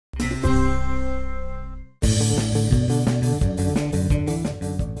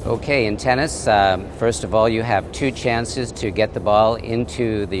Okay, in tennis, first of all, you have 2 chances to get the ball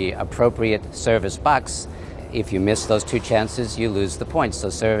into the appropriate service box. If you miss those 2 chances, you lose the points. So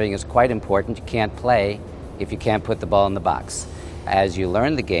serving is quite important. You can't play if you can't put the ball in the box. As you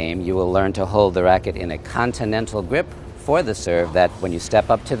learn the game, you will learn to hold the racket in a continental grip for the serve that when you step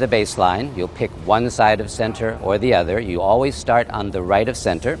up to the baseline, you'll pick one side of center or the other. You always start on the right of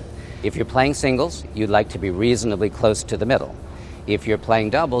center. If you're playing singles, you'd like to be reasonably close to the middle. If you're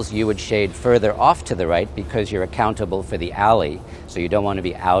playing doubles, you would shade further off to the right because you're accountable for the alley, so you don't want to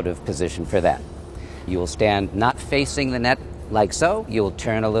be out of position for that. You will stand not facing the net like so. You will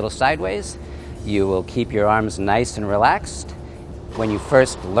turn a little sideways. You will keep your arms nice and relaxed. When you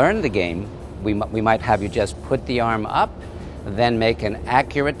first learn the game, we might have you just put the arm up, then make an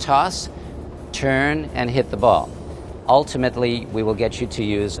accurate toss, turn, and hit the ball. Ultimately, we will get you to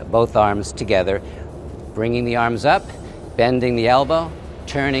use both arms together, bringing the arms up, bending the elbow,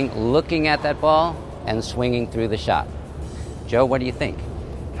 turning, looking at that ball, and swinging through the shot. Joe, what do you think?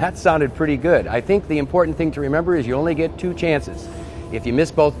 That sounded pretty good. I think the important thing to remember is you only get 2 chances. If you miss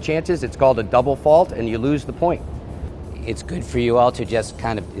both chances, it's called a double fault, and you lose the point. It's good for you all to just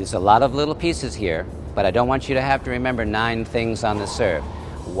there's a lot of little pieces here, but I don't want you to have to remember 9 things on the serve.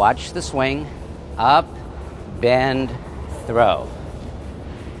 Watch the swing, up, bend, throw.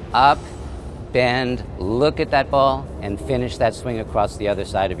 Up, bend, look at that ball, and finish that swing across the other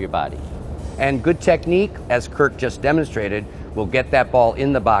side of your body. And good technique, as Kirk just demonstrated, will get that ball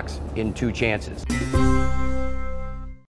in the box in 2 chances.